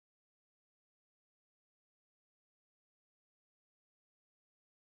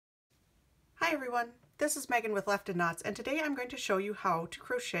Hi everyone, this is Megan with Left and Knots, and today I'm going to show you how to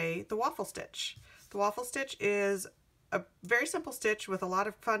crochet the waffle stitch. The waffle stitch is a very simple stitch with a lot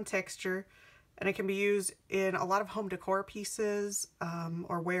of fun texture, and it can be used in a lot of home decor pieces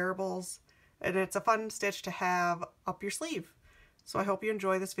or wearables, and it's a fun stitch to have up your sleeve. So I hope you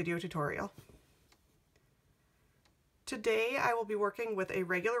enjoy this video tutorial. Today I will be working with a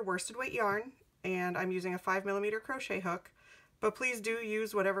regular worsted weight yarn, and I'm using a 5mm crochet hook. But please do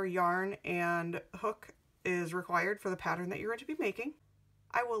use whatever yarn and hook is required for the pattern that you're going to be making.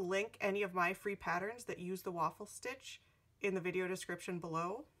 I will link any of my free patterns that use the waffle stitch in the video description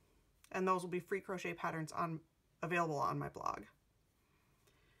below, and those will be free crochet patterns available on my blog.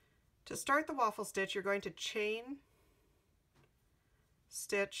 To start the waffle stitch, you're going to chain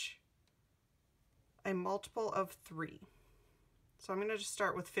stitch a multiple of 3. So I'm going to just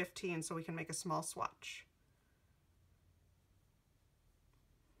start with 15 so we can make a small swatch.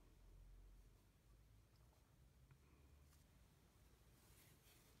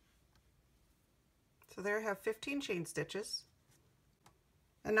 So there I have 15 chain stitches.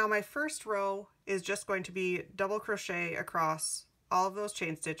 And now my first row is just going to be double crochet across all of those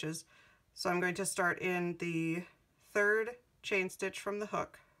chain stitches. So I'm going to start in the 3rd chain stitch from the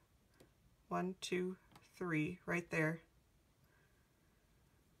hook. 1, 2, 3, right there,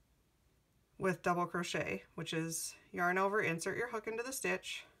 with double crochet, which is yarn over, insert your hook into the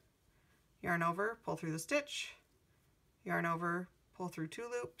stitch, yarn over, pull through the stitch, yarn over, pull through 2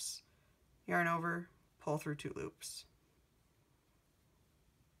 loops, yarn over, pull through 2 loops.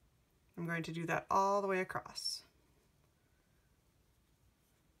 I'm going to do that all the way across.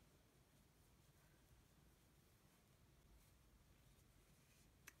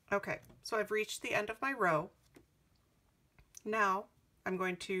 Okay, so I've reached the end of my row. Now I'm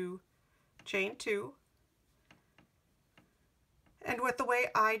going to chain 2. And with the way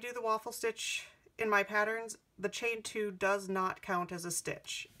I do the waffle stitch in my patterns, the chain 2 does not count as a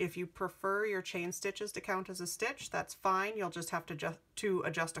stitch. If you prefer your chain stitches to count as a stitch, that's fine. You'll just have to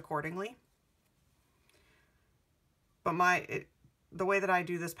adjust accordingly. But the way that I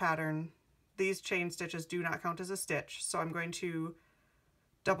do this pattern, these chain stitches do not count as a stitch. So I'm going to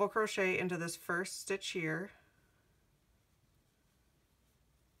double crochet into this first stitch here.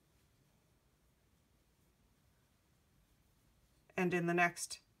 And in the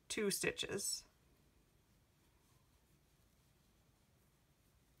next 2 stitches.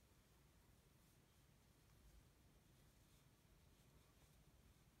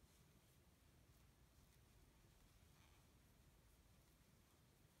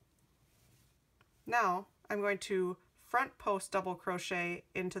 Now I'm going to front post double crochet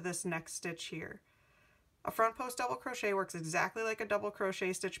into this next stitch here. A front post double crochet works exactly like a double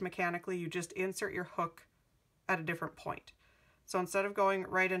crochet stitch mechanically. You just insert your hook at a different point. So instead of going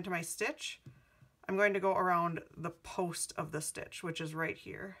right into my stitch, I'm going to go around the post of the stitch, which is right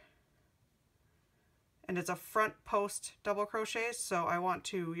here. And it's a front post double crochet, so I want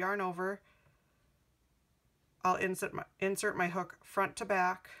to yarn over. I'll insert my hook front to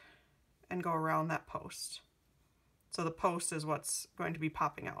back and go around that post. So the post is what's going to be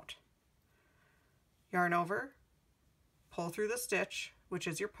popping out. Yarn over, pull through the stitch, which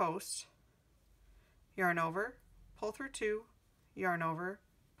is your post, yarn over, pull through 2, yarn over,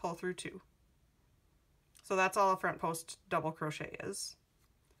 pull through 2. So that's all a front post double crochet is.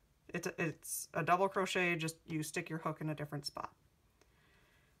 It's a double crochet, just you stick your hook in a different spot.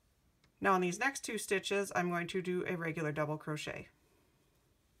 Now in these next 2 stitches, I'm going to do a regular double crochet.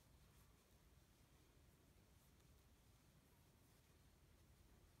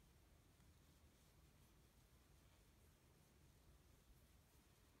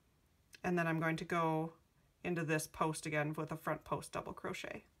 And then I'm going to go into this post again with a front post double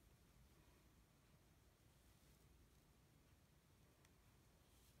crochet.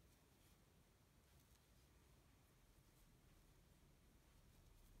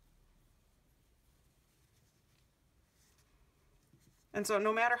 And so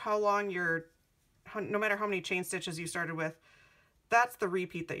no matter how many chain stitches you started with, that's the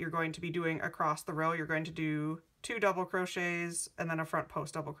repeat that you're going to be doing across the row. You're going to do 2 double crochets and then a front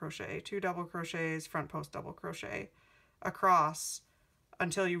post double crochet, 2 double crochets, front post double crochet across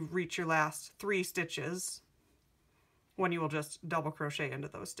until you reach your last 3 stitches, when you will just double crochet into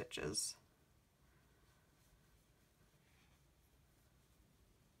those stitches.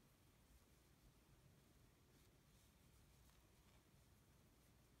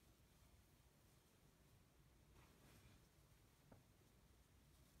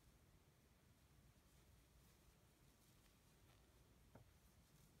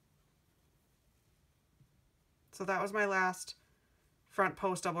 So that was my last front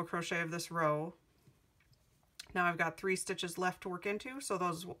post double crochet of this row. Now I've got 3 stitches left to work into, so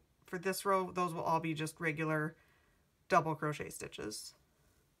those, for this row, those will all be just regular double crochet stitches.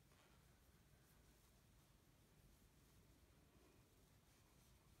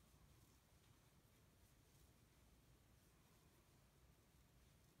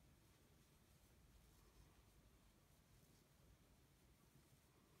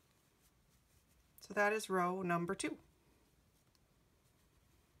 So that is row number 2.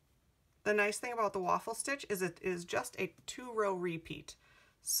 The nice thing about the waffle stitch is it is just a 2-row repeat.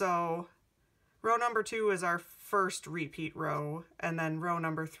 So row number 2 is our first repeat row, and then row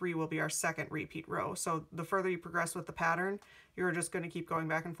number 3 will be our second repeat row. So the further you progress with the pattern, you're just going to keep going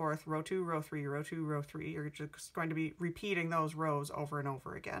back and forth, row 2, row 3, row 2, row 3. You're just going to be repeating those rows over and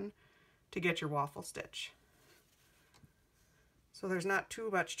over again to get your waffle stitch. So there's not too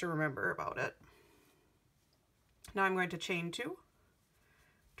much to remember about it. Now I'm going to chain 2,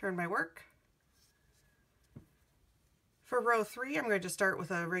 turn my work. For row 3, I'm going to start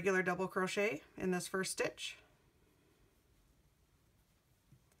with a regular double crochet in this first stitch.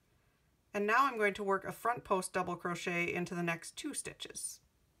 And now I'm going to work a front post double crochet into the next 2 stitches.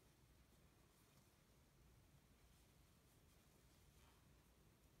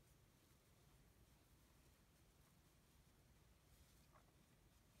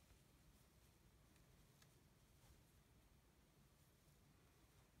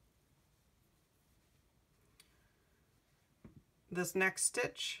 This next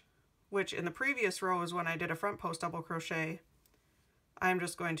stitch, which in the previous row is when I did a front post double crochet, I'm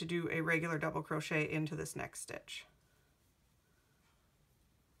just going to do a regular double crochet into this next stitch.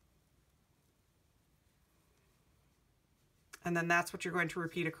 And then that's what you're going to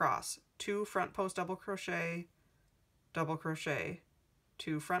repeat across. 2 front post double crochet,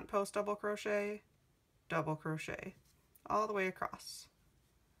 2 front post double crochet, all the way across.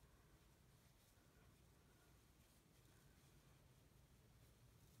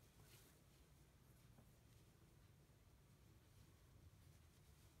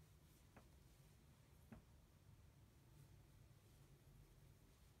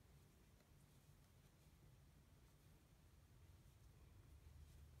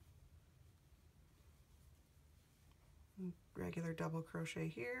 Regular double crochet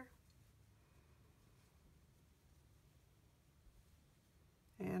here,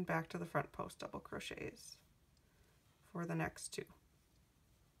 and back to the front post double crochets for the next 2.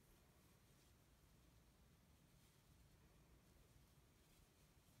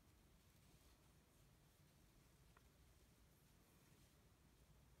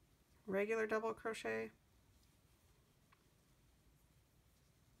 Regular double crochet,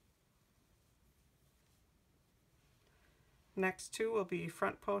 next 2 will be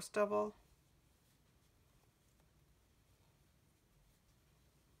front post double,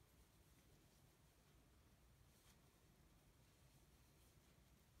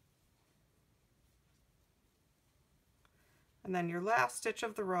 and then your last stitch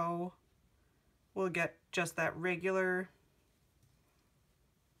of the row will get just that regular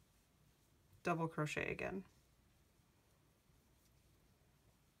double crochet again.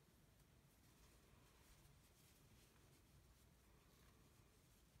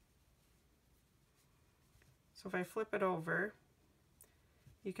 So if I flip it over,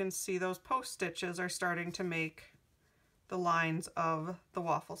 you can see those post stitches are starting to make the lines of the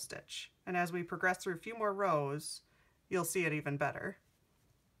waffle stitch. And as we progress through a few more rows, you'll see it even better.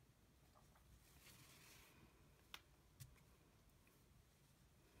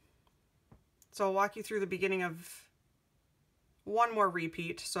 So I'll walk you through the beginning of one more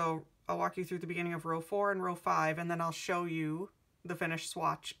repeat. So I'll walk you through the beginning of row 4 and row 5, and then I'll show you the finished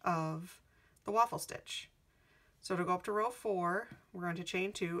swatch of the waffle stitch. So to go up to row 4, we're going to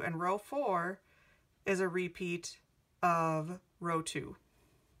chain 2, and row 4 is a repeat of row 2.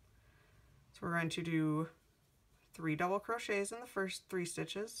 So we're going to do 3 double crochets in the first 3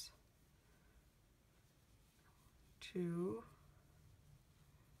 stitches, 2,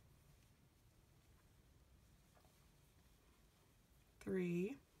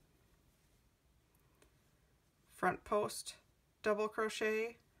 3, front post double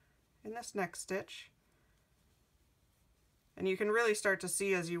crochet in this next stitch. And you can really start to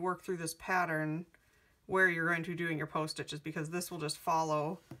see as you work through this pattern where you're going to be doing your post stitches, because this will just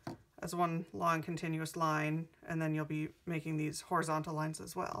follow as one long continuous line, and then you'll be making these horizontal lines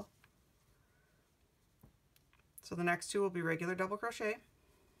as well. So the next 2 will be regular double crochet,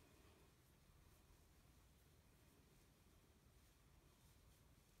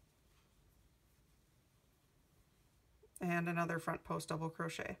 and another front post double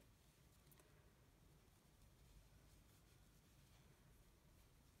crochet.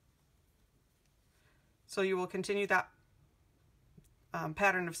 So you will continue that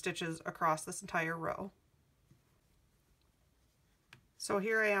pattern of stitches across this entire row. So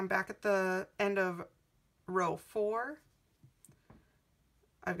here I am back at the end of row 4.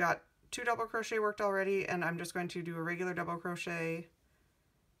 I've got 2 double crochet worked already, and I'm just going to do a regular double crochet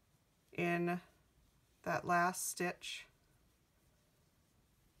in that last stitch.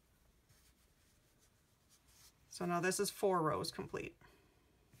 So now this is 4 rows complete.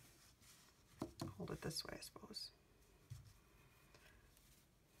 Hold it this way, I suppose.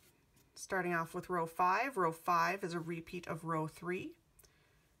 Starting off with row 5. Row 5 is a repeat of row 3.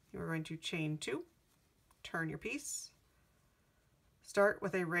 You're going to chain 2, turn your piece, start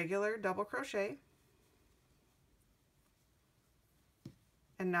with a regular double crochet,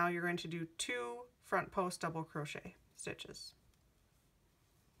 and now you're going to do 2 front post double crochet stitches.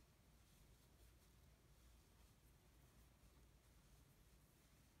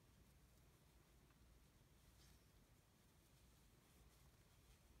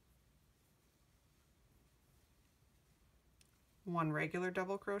 One regular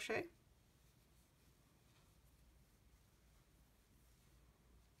double crochet,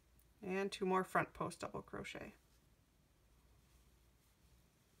 and 2 more front post double crochet.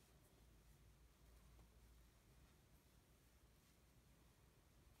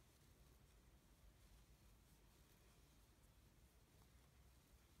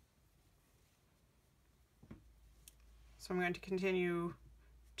 So I'm going to continue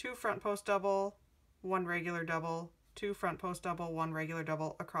 2 front post double, 1 regular double, 2 front post double, 1 regular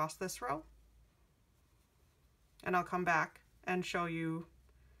double across this row. And I'll come back and show you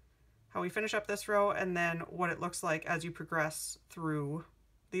how we finish up this row and then what it looks like as you progress through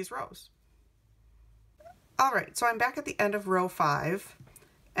these rows. All right, so I'm back at the end of row 5,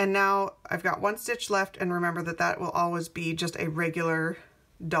 and now I've got 1 stitch left, and remember that that will always be just a regular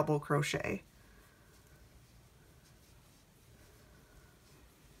double crochet.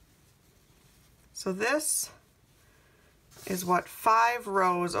 So this is what 5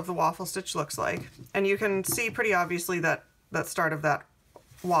 rows of the waffle stitch looks like, and you can see pretty obviously that start of that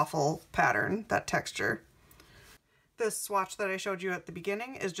waffle pattern, that texture. This swatch that I showed you at the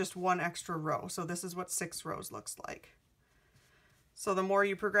beginning is just 1 extra row, so this is what 6 rows looks like. So the more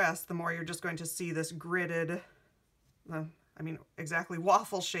you progress, the more you're just going to see this gridded, I mean exactly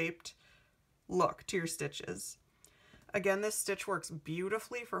waffle shaped look to your stitches. Again, this stitch works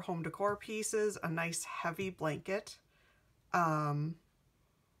beautifully for home decor pieces, a nice heavy blanket. And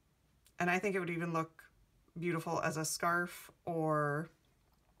I think it would even look beautiful as a scarf or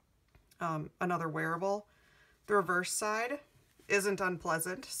another wearable. The reverse side isn't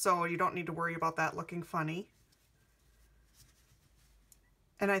unpleasant, so you don't need to worry about that looking funny.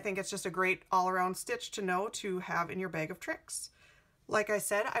 And I think it's just a great all-around stitch to know to have in your bag of tricks. Like I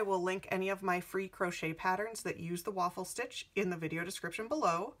said, I will link any of my free crochet patterns that use the waffle stitch in the video description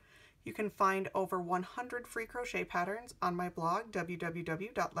below. You can find over 100 free crochet patterns on my blog,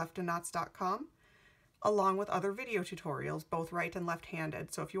 www.leftknots.com, along with other video tutorials, both right and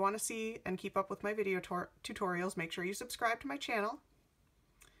left-handed. So if you want to see and keep up with my video tutorials, make sure you subscribe to my channel.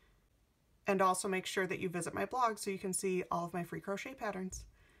 And also make sure that you visit my blog so you can see all of my free crochet patterns.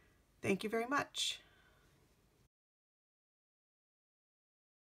 Thank you very much.